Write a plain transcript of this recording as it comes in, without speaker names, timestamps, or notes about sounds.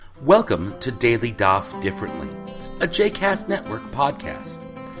Welcome to Daily Daf Differently, a JCast Network podcast.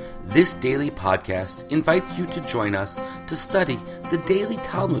 This daily podcast invites you to join us to study the daily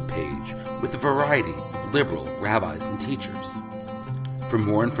Talmud page with a variety of liberal rabbis and teachers. For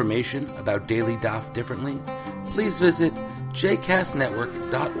more information about Daily Daf Differently, please visit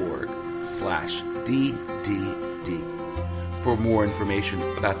jcastnetwork.org/DDD. For more information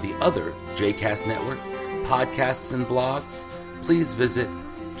about the other JCast Network podcasts and blogs, please visit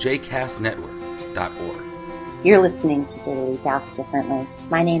jcastnetwork.org. You're listening to Daily Daf Differently.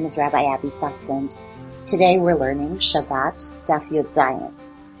 My name is Rabbi Abby Sussland. Today we're learning Shabbat, Daf Yud Zayin.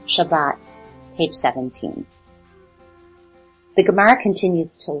 Shabbat, page 17. The Gemara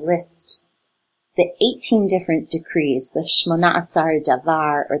continues to list the 18 different decrees, the Shmona Asar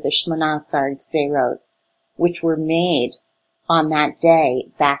Davar, or the Shmona Asar Gzerot, which were made on that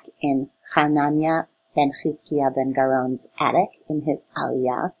day back in Hananiah ben Chizkiah ben Garon's attic in his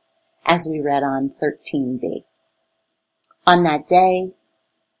Aliyah, as we read on 13b. On that day,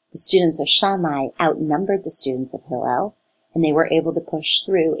 the students of Shammai outnumbered the students of Hillel, and they were able to push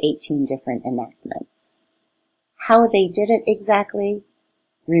through 18 different enactments. How they did it exactly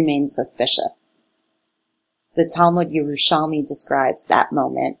remains suspicious. The Talmud Yerushalmi describes that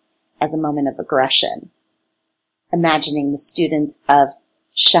moment as a moment of aggression, imagining the students of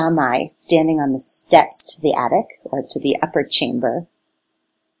Shammai standing on the steps to the attic, or to the upper chamber,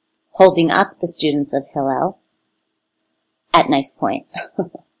 holding up the students of Hillel at knife point,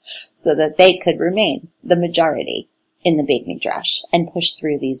 so that they could remain the majority in the Beit Midrash and push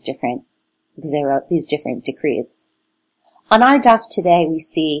through these different decrees. On our daf today, we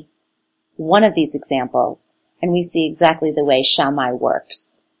see one of these examples, and we see exactly the way Shammai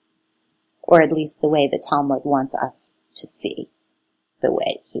works, or at least the way the Talmud wants us to see the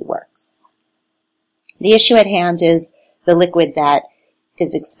way he works. The issue at hand is the liquid that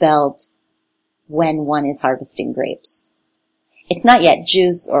is expelled when one is harvesting grapes. It's not yet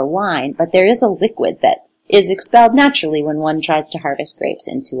juice or wine, but there is a liquid that is expelled naturally when one tries to harvest grapes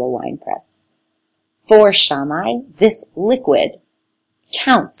into a wine press. For Shammai, this liquid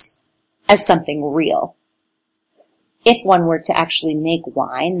counts as something real. If one were to actually make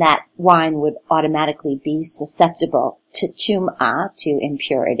wine, that wine would automatically be susceptible to tum'ah, to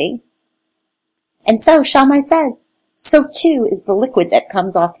impurity. And so Shammai says, so too is the liquid that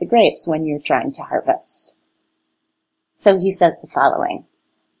comes off the grapes when you're trying to harvest. So he says the following: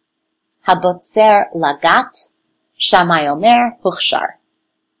 Habotzer lagat, Shammai omer huchshar.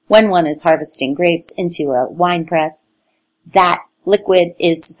 When one is harvesting grapes into a wine press, that liquid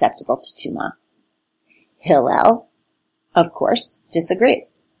is susceptible to tum'ah. Hillel, of course,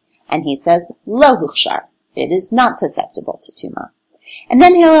 disagrees. And he says, lo huchshar. It is not susceptible to tum'ah. And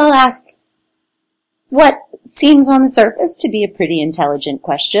then Hillel asks what seems on the surface to be a pretty intelligent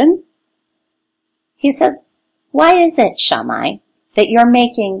question. He says, why is it, Shammai, that you're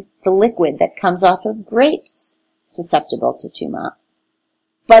making the liquid that comes off of grapes susceptible to tum'ah,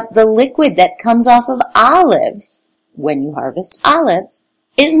 but the liquid that comes off of olives, when you harvest olives,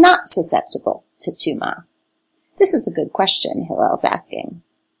 is not susceptible to tum'ah? This is a good question Hillel's asking.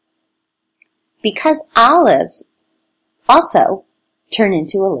 Because olives also turn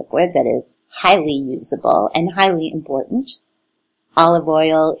into a liquid that is highly usable and highly important. Olive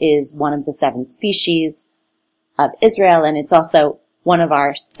oil is one of the 7 species of Israel, and it's also one of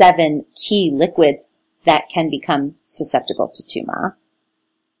our 7 key liquids that can become susceptible to tum'ah.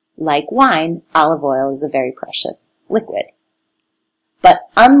 Like wine, olive oil is a very precious liquid. But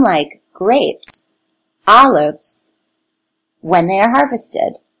unlike grapes, olives, when they are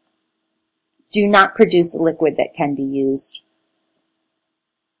harvested, do not produce a liquid that can be used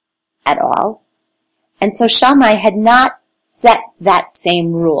at all. And so Shammai had not set that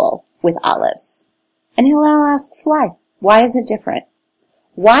same rule with olives. And Hillel asks why. Why is it different?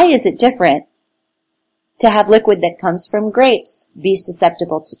 Why is it different to have liquid that comes from grapes be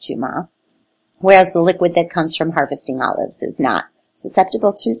susceptible to tum'ah, whereas the liquid that comes from harvesting olives is not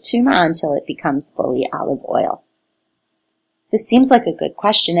susceptible to tum'ah until it becomes fully olive oil? This seems like a good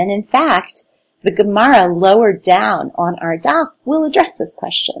question, and in fact, the Gemara lower down on our daf will address this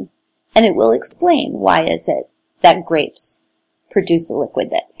question, and it will explain why is it that grapes produce a liquid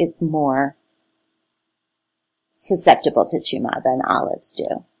that is more susceptible to tum'ah than olives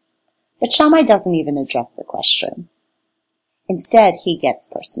do. But Shammai doesn't even address the question. Instead, he gets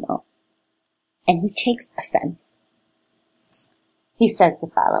personal, and he takes offense. He says the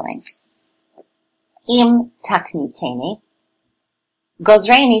following: Im takniteni,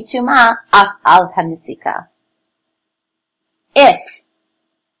 gozreini tum'ah af al hamisika. If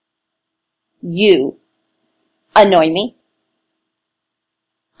you annoy me,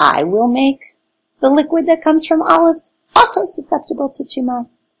 I will make the liquid that comes from olives also susceptible to tumah.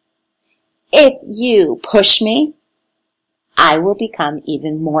 If you push me, I will become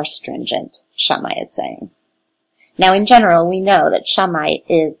even more stringent, Shammai is saying. Now, in general, we know that Shammai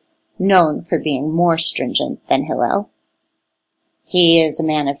is known for being more stringent than Hillel. He is a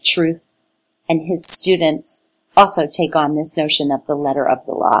man of truth, and his students also take on this notion of the letter of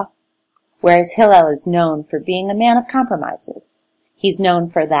the law, whereas Hillel is known for being a man of compromises. He's known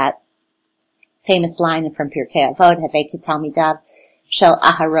for that famous line from Pirkei Avot, Havei k'talmidav shel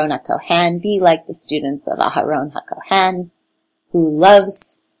Aharon HaKohen, be like the students of Aharon HaKohen, who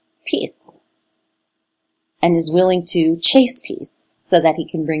loves peace and is willing to chase peace so that he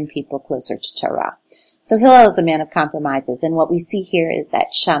can bring people closer to Torah. So Hillel is a man of compromises, and what we see here is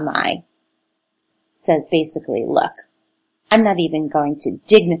that Shammai says basically, look, I'm not even going to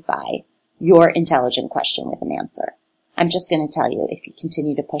dignify your intelligent question with an answer. I'm just going to tell you, if you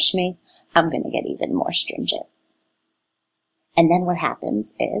continue to push me, I'm going to get even more stringent. And then what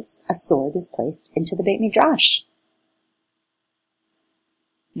happens is a sword is placed into the Beit Midrash.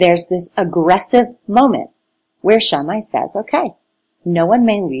 There's this aggressive moment where Shammai says, okay, no one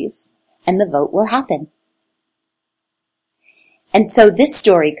may leave, and the vote will happen. And so this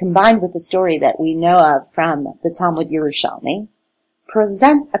story, combined with the story that we know of from the Talmud Yerushalmi,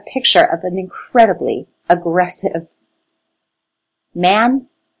 presents a picture of an incredibly aggressive man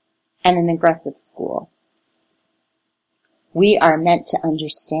and an aggressive school. We are meant to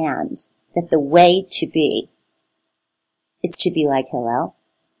understand that the way to be is to be like Hillel,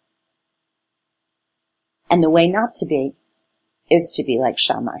 and the way not to be is to be like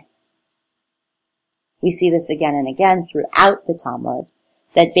Shammai. We see this again and again throughout the Talmud,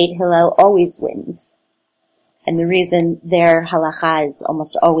 that Beit Hillel always wins. And the reason their halacha is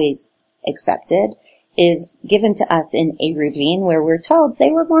almost always accepted is given to us in Eruvin, where we're told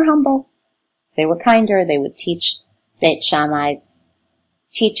they were more humble. They were kinder. They would teach Beit Shammai's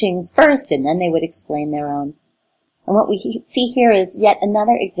teachings first, and then they would explain their own. And what we see here is yet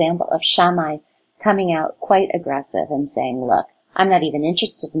another example of Shammai coming out quite aggressive and saying, look, I'm not even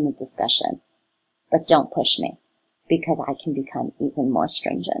interested in the discussion, but don't push me, because I can become even more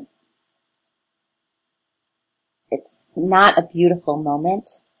stringent. It's not a beautiful moment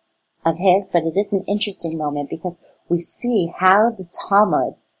of his, but it is an interesting moment because we see how the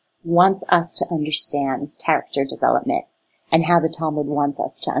Talmud wants us to understand character development and how the Talmud wants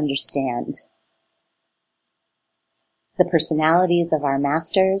us to understand the personalities of our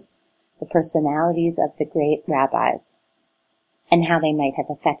masters, the personalities of the great rabbis, and how they might have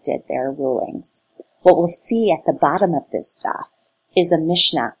affected their rulings. What we'll see at the bottom of this daf is a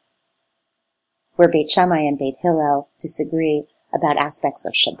Mishnah where Beit Shammai and Beit Hillel disagree about aspects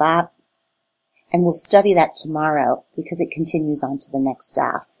of Shabbat, and we'll study that tomorrow because it continues on to the next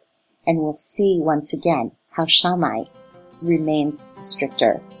daf, and we'll see once again how Shammai remains the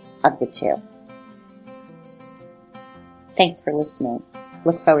stricter of the two. Thanks for listening.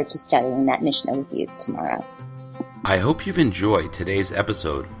 Look forward to studying that Mishnah with you tomorrow. I hope you've enjoyed today's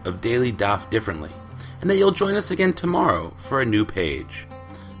episode of Daily Daf Differently, and that you'll join us again tomorrow for a new page.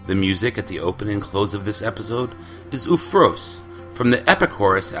 The music at the open and close of this episode is Ufros from the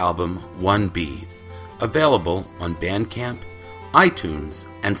Epichorus album One Bead, available on Bandcamp, iTunes,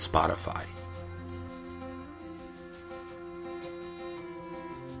 and Spotify.